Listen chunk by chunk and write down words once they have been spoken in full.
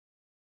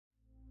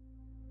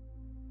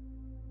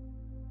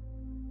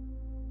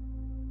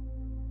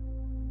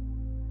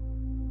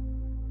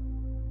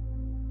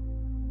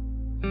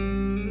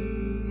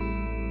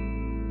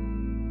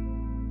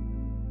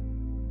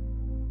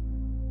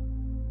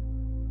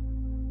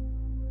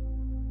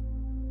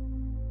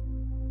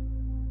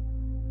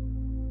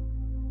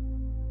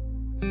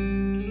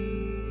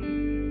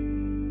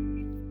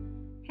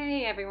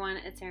everyone,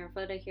 it's Erin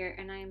here,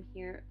 and I am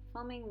here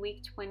filming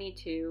week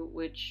 22,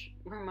 which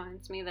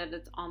reminds me that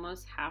it's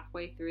almost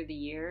halfway through the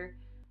year,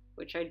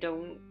 which I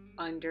don't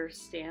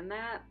understand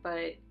that,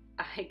 but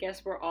I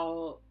guess we're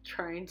all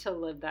trying to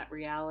live that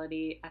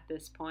reality at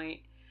this point.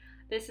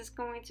 This is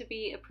going to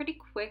be a pretty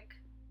quick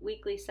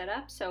weekly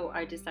setup, so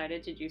I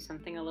decided to do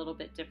something a little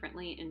bit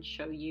differently and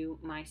show you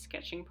my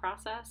sketching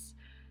process.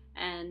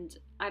 And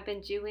I've been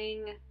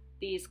doing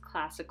these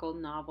classical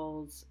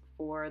novels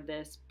for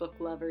this book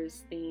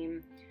lovers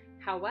theme.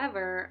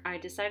 However, I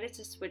decided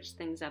to switch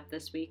things up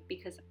this week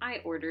because I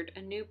ordered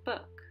a new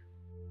book.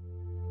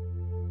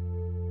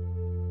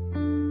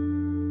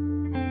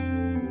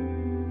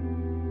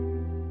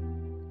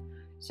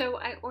 So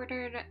I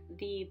ordered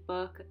the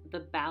book The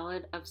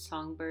Ballad of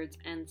Songbirds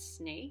and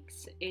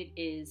Snakes. It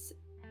is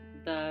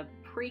the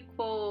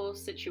prequel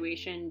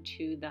situation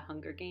to the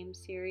Hunger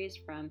Games series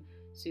from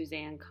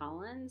Suzanne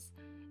Collins,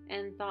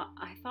 and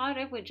I thought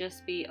it would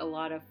just be a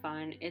lot of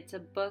fun. It's a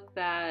book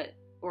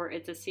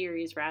it's a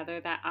series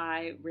rather, that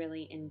I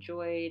really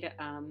enjoyed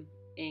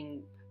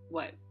in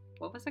what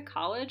was it,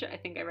 college? I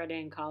think I read it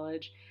in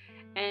college,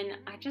 and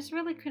I just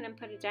really couldn't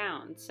put it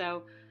down.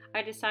 So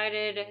I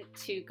decided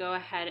to go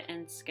ahead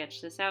and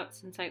sketch this out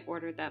since I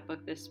ordered that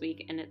book this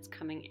week, and it's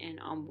coming in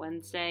on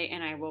Wednesday,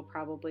 and I will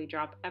probably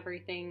drop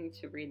everything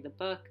to read the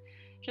book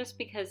just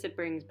because it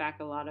brings back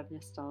a lot of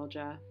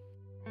nostalgia.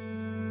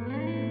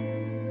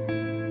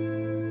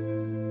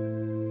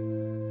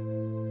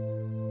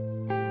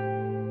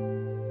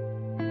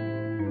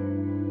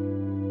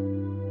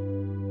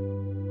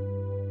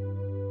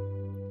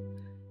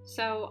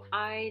 So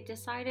I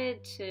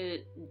decided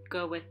to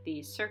go with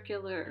the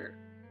circular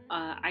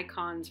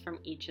icons from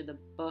each of the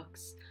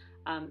books.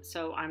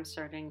 So I'm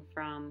starting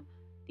from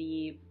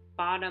the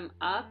bottom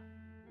up,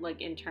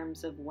 like in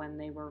terms of when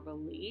they were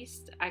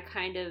released. I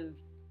kind of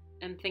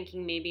am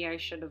thinking maybe I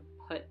should have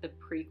put the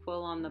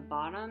prequel on the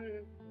bottom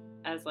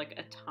as like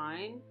a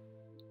time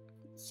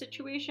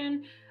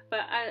situation,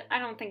 but I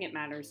don't think it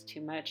matters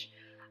too much.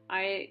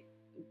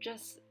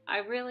 I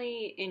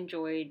really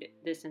enjoyed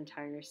this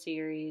entire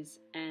series,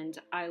 and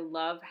I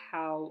love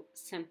how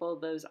simple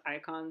those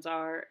icons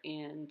are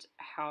and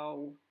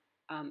how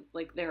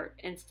like they're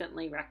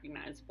instantly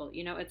recognizable.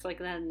 You know, it's like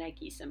the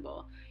Nike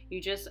symbol.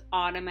 You just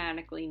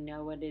automatically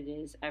know what it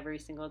is every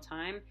single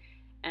time,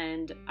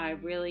 and I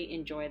really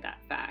enjoy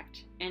that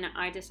fact. And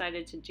I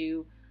decided to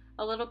do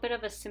a little bit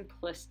of a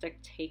simplistic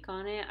take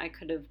on it. I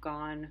could have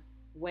gone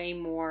way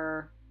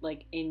more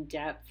like in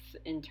depth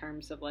in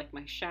terms of like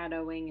my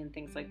shadowing and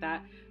things like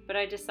that, but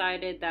I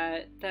decided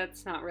that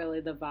that's not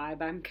really the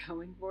vibe I'm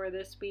going for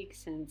this week,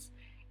 since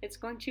it's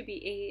going to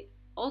be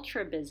a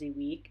ultra busy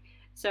week.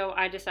 So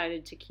I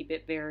decided to keep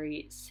it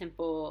very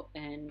simple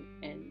and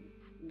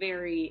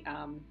very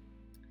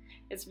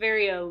it's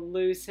very a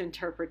loose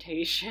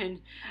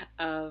interpretation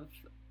of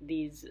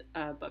these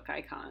book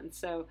icons.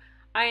 So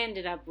I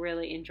ended up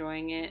really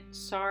enjoying it.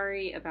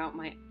 Sorry about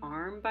my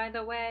arm, by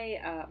the way.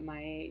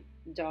 My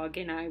dog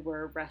and I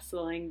were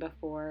wrestling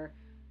before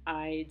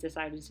I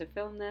decided to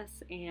film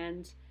this,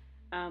 and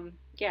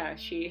yeah,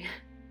 she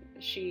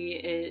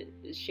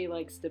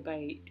likes to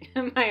bite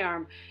my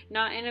arm.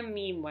 Not in a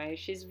mean way.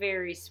 She's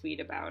very sweet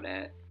about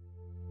it.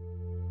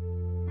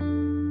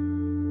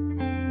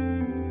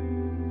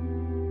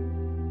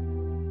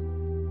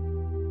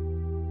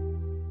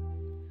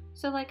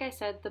 So like I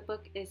said, the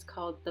book is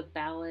called The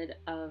Ballad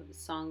of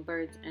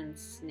Songbirds and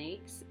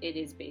Snakes. It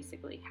is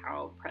basically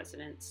how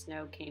President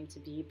Snow came to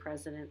be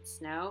President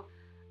Snow.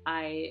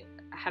 I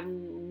have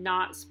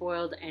not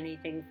spoiled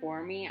anything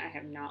for me. I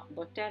have not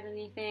looked at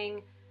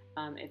anything.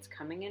 It's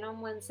coming in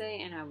on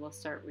Wednesday, and I will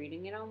start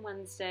reading it on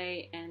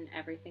Wednesday, and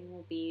everything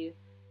will be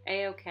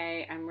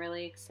a-okay. I'm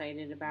really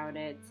excited about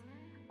it.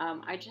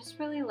 I just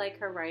really like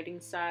her writing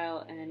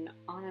style, and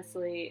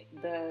honestly,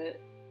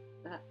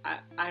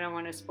 I don't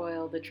want to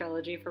spoil the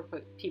trilogy for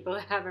people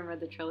that haven't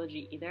read the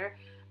trilogy either,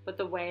 but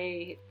the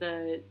way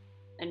the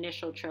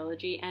initial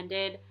trilogy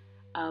ended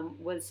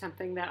was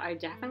something that I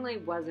definitely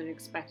wasn't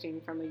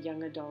expecting from a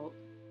young adult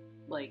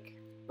like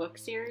book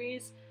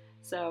series.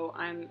 So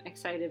I'm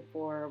excited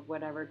for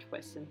whatever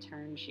twists and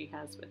turns she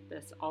has with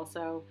this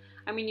also.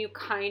 I mean, you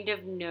kind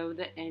of know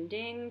the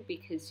ending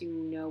because you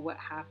know what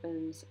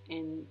happens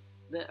in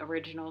the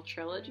original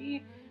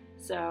trilogy.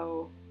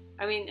 So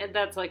I mean,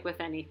 that's like with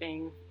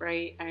anything,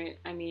 right?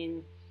 I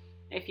mean,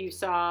 if you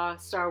saw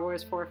Star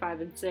Wars 4,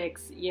 5, and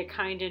 6, you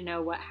kind of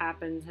know what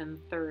happens in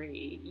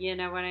 3. You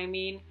know what I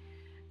mean?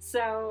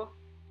 So,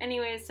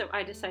 anyways, so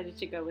I decided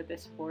to go with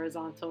this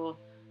horizontal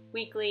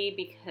weekly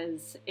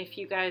because if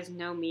you guys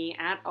know me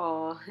at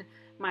all,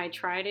 my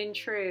tried and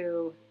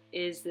true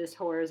is this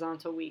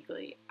horizontal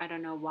weekly. I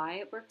don't know why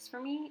it works for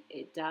me.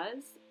 It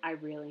does. I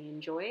really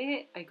enjoy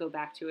it. I go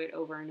back to it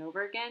over and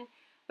over again,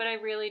 but I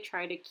really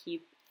try to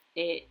keep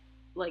it,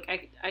 like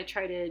I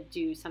try to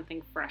do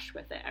something fresh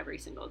with it every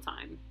single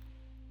time.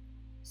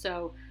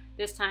 So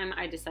this time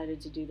I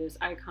decided to do those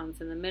icons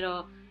in the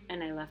middle,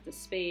 and I left a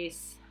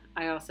space.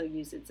 I also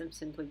used some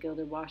Simply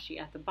Gilded washi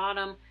at the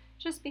bottom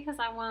just because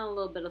I want a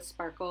little bit of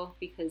sparkle,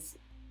 because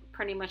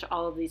pretty much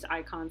all of these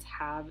icons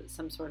have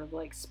some sort of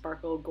like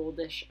sparkle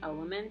goldish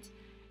element,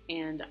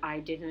 and I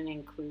didn't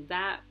include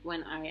that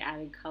when I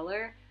added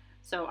color.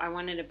 So I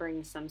wanted to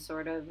bring some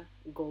sort of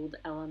gold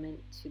element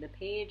to the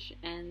page,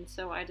 and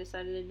so I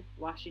decided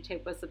washi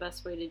tape was the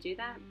best way to do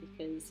that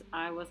because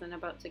I wasn't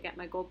about to get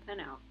my gold pen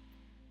out.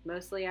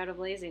 Mostly out of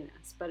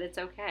laziness, but it's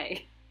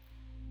okay.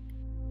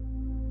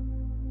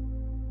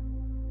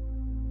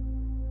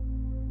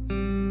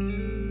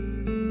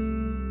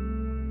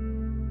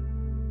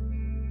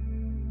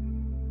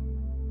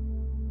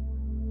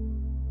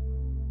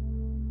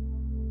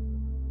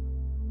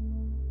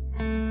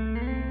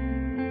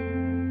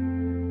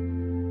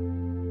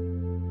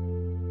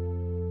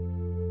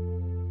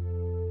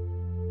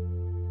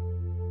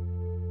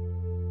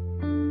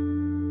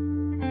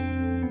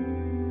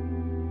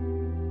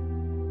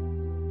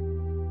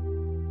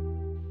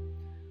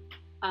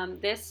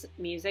 This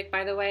music,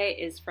 by the way,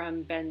 is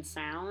from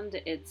Bensound.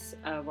 It's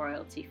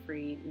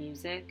royalty-free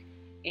music,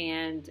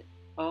 and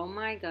oh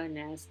my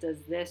goodness, does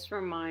this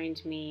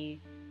remind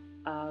me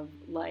of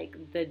like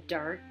the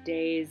dark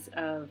days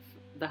of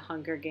the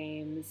Hunger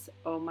Games.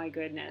 Oh my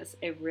goodness,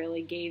 it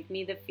really gave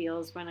me the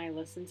feels when I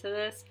listened to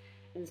this,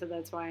 and so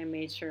that's why I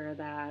made sure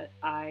that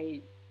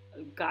I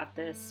got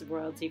this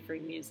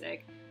royalty-free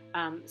music.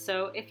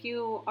 So if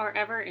you are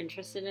ever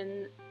interested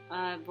in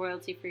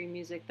royalty-free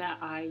music that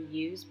I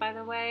use, by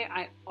the way,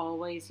 I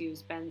always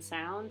use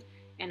Bensound,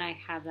 and I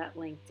have that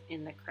linked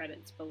in the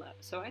credits below.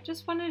 So I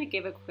just wanted to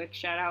give a quick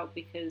shout out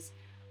because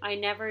I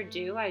never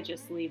do. I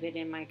just leave it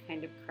in my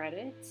kind of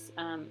credits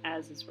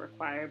as is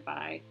required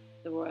by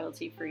the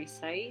royalty-free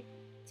site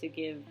to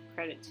give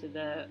credit to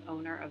the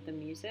owner of the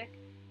music.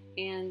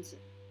 And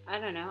I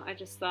don't know, I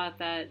just thought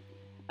that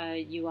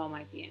you all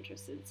might be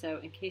interested. So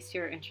in case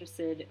you're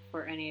interested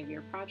for any of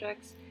your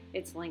projects,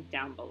 it's linked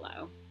down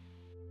below.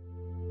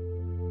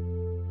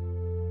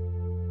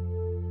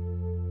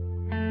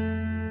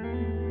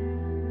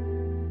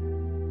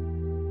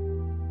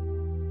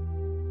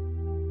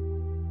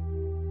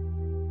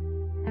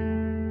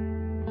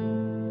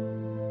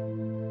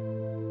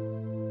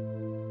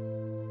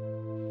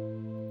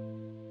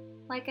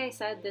 Like I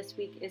said, this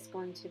week is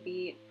going to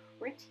be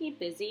pretty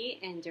busy,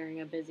 and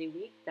during a busy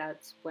week,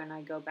 that's when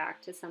I go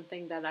back to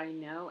something that I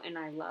know and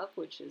I love,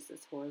 which is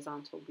this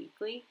horizontal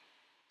weekly.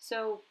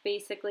 So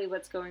basically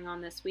what's going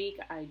on this week,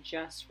 I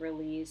just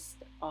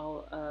released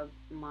all of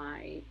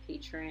my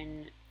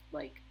patron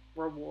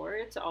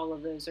rewards. All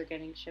of those are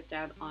getting shipped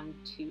out on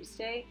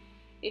Tuesday.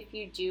 If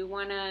you do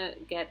want to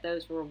get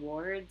those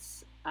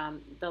rewards,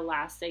 the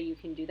last day you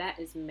can do that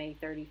is May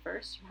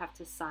 31st. You have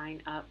to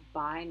sign up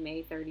by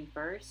May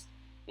 31st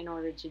in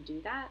order to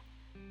do that.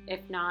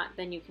 If not,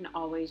 then you can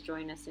always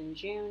join us in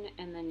June,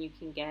 and then you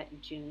can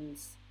get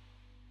June's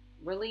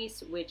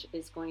release, which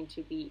is going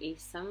to be a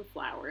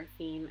sunflower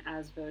theme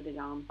as voted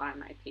on by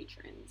my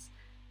patrons.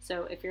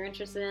 So if you're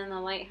interested in the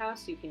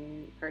lighthouse, you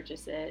can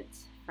purchase it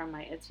from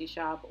my Etsy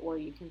shop, or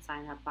you can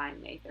sign up by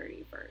May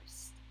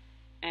 31st.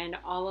 And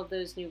all of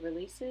those new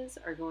releases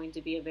are going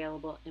to be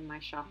available in my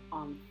shop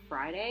on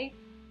Friday.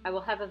 I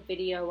will have a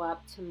video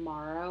up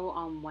tomorrow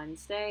on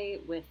Wednesday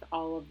with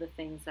all of the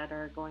things that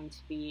are going to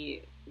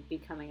be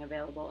becoming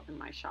available in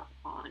my shop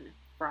on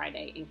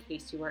Friday, in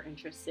case you are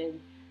interested.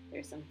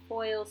 There's some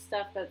foil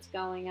stuff that's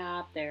going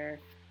up. There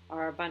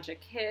are a bunch of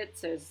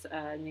kits. There's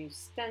a new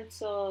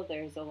stencil.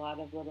 There's a lot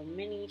of little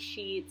mini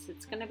sheets.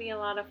 It's going to be a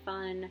lot of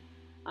fun.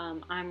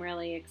 I'm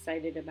really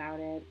excited about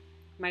it.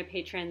 My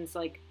patrons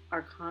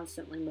are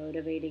constantly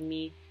motivating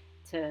me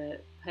to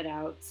put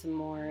out some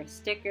more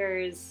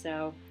stickers,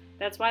 so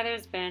that's why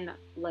there's been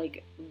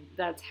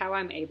that's how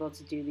I'm able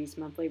to do these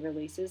monthly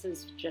releases,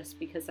 is just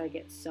because I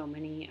get so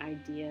many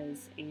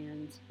ideas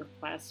and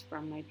requests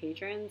from my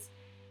patrons,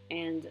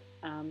 and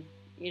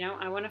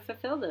I want to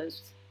fulfill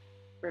those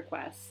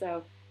requests.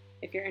 So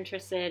if you're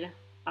interested,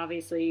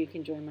 obviously you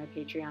can join my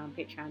Patreon,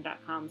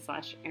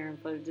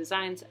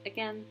 patreon.com/ErinPhotoDesigns.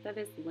 Again, that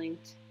is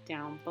linked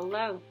down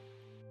below.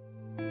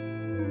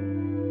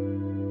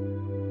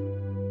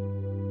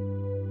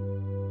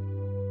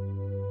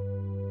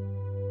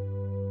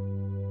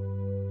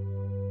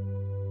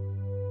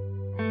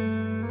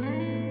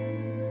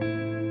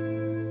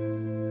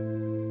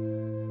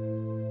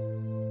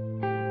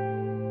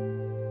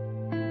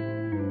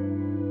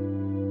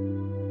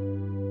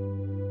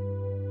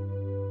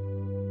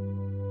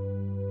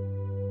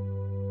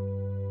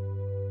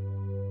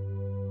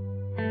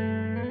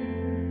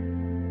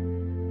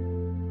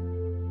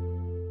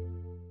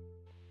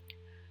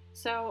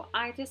 So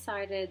I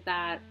decided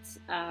that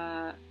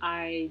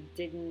I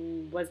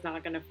was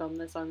not going to film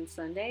this on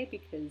Sunday,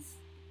 because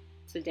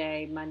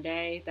today,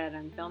 Monday, that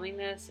I'm filming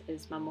this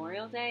is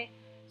Memorial Day.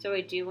 So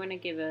I do want to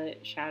give a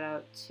shout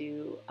out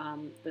to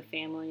the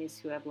families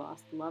who have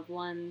lost loved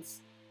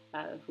ones,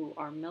 who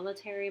are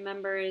military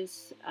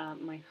members.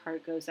 My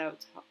heart goes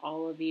out to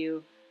all of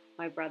you.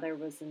 My brother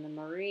was in the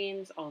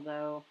Marines,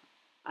 although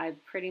I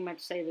pretty much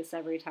say this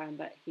every time,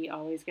 but he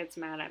always gets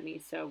mad at me.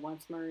 So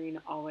once Marine,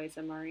 always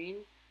a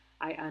Marine.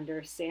 I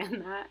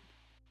understand that.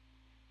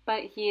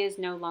 but he is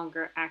no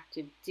longer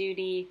active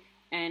duty,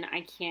 and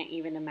I can't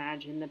even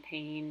imagine the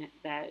pain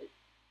that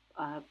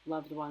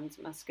loved ones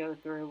must go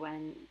through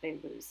when they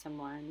lose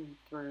someone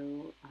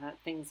through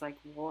things like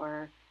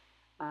war.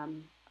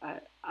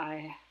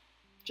 I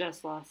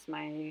just lost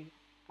my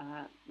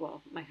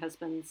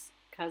husband's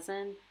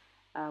cousin.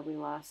 We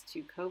lost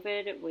to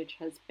COVID, which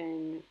has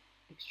been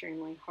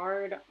extremely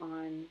hard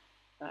on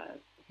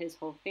his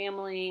whole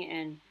family.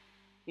 And,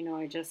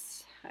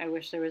 I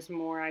wish there was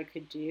more I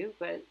could do,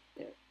 but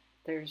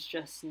there's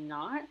just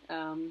not.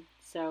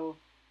 So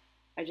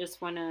I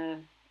just want to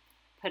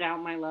put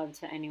out my love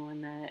to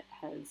anyone that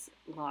has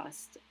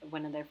lost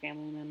one of their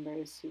family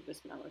members who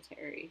was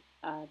military.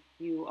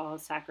 You all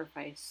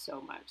sacrificed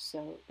so much,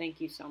 so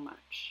thank you so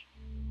much.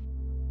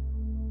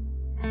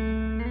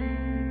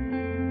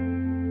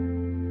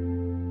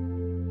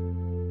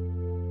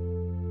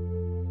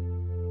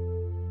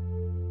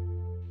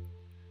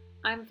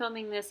 I'm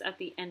filming this at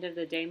the end of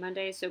the day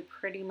Monday, so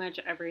pretty much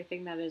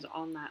everything that is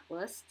on that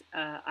list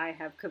I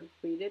have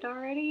completed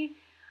already.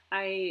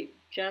 I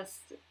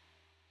just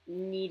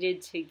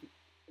needed to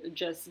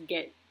just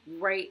get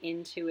right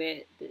into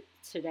it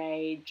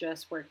today,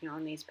 just working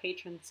on these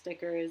patron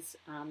stickers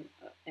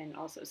and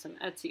also some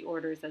Etsy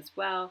orders as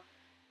well.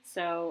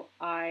 So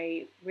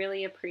I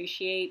really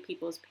appreciate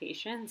people's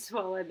patience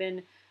while I've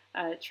been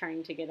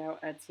trying to get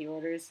out Etsy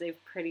orders.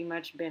 They've pretty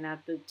much been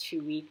at the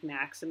 2-week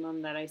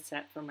maximum that I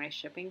set for my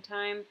shipping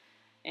time.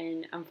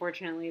 And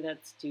unfortunately,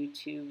 that's due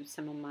to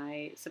some of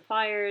my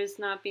suppliers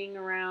not being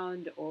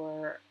around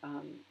or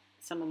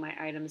some of my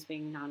items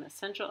being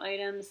non-essential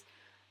items.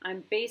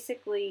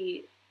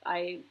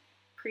 I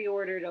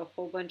pre-ordered a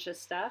whole bunch of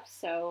stuff,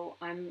 so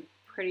I'm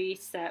pretty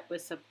set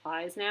with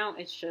supplies now.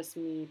 It's just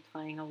me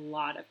playing a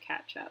lot of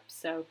catch up.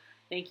 So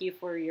thank you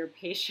for your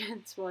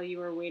patience while you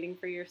were waiting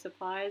for your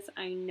supplies.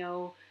 I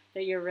know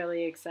that you're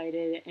really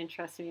excited, and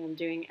trust me, I'm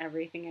doing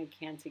everything I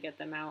can to get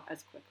them out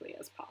as quickly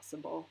as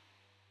possible.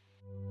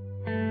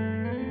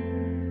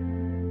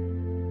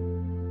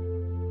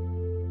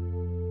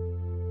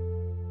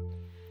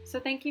 So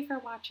thank you for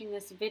watching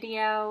this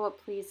video.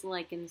 Please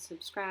like and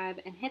subscribe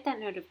and hit that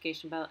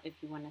notification bell if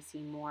you want to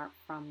see more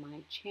from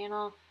my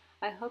channel.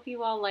 I hope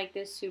you all like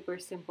this super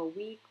simple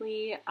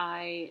weekly.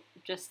 I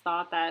just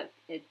thought that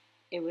it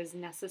was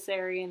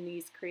necessary in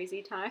these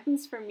crazy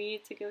times for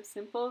me to go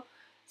simple.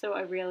 So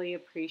I really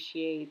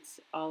appreciate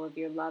all of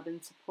your love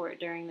and support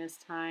during this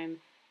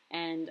time.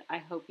 And I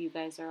hope you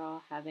guys are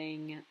all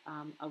having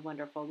a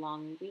wonderful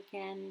long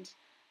weekend.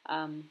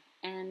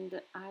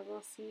 And I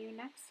will see you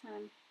next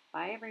time.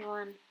 Bye,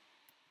 everyone.